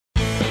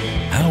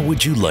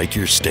would you like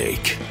your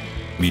steak?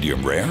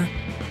 Medium rare,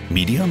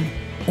 medium,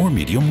 or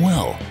medium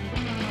well?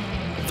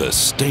 The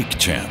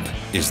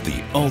SteakChamp is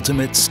the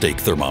ultimate steak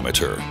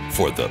thermometer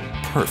for the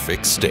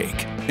perfect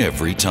steak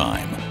every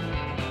time.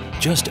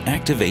 Just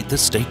activate the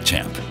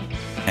SteakChamp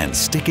and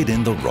stick it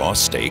in the raw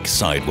steak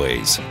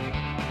sideways.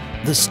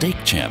 The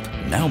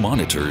SteakChamp now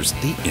monitors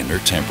the inner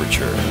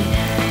temperature.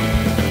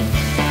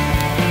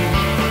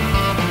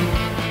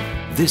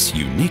 This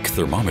unique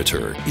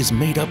thermometer is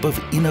made up of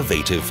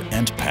innovative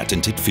and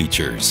patented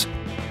features.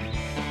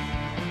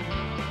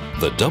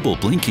 The double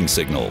blinking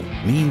signal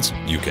means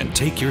you can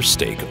take your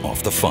steak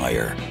off the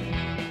fire.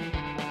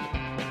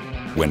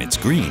 When it's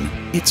green,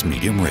 it's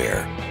medium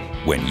rare.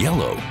 When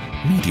yellow,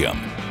 medium.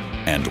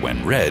 And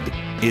when red,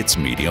 it's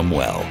medium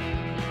well.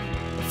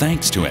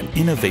 Thanks to an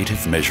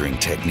innovative measuring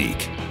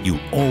technique, you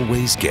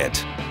always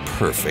get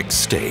perfect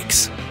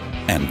steaks.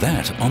 And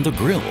that on the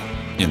grill,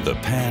 in the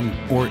pan,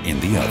 or in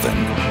the oven.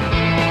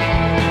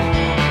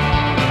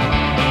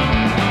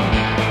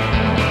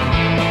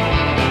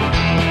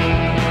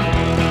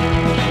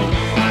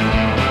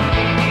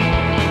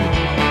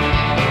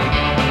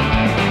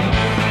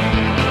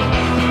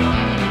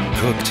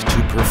 Cooked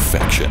to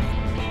perfection,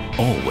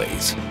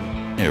 always,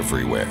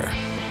 everywhere.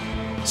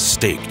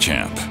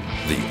 SteakChamp,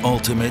 the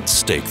ultimate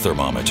steak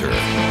thermometer.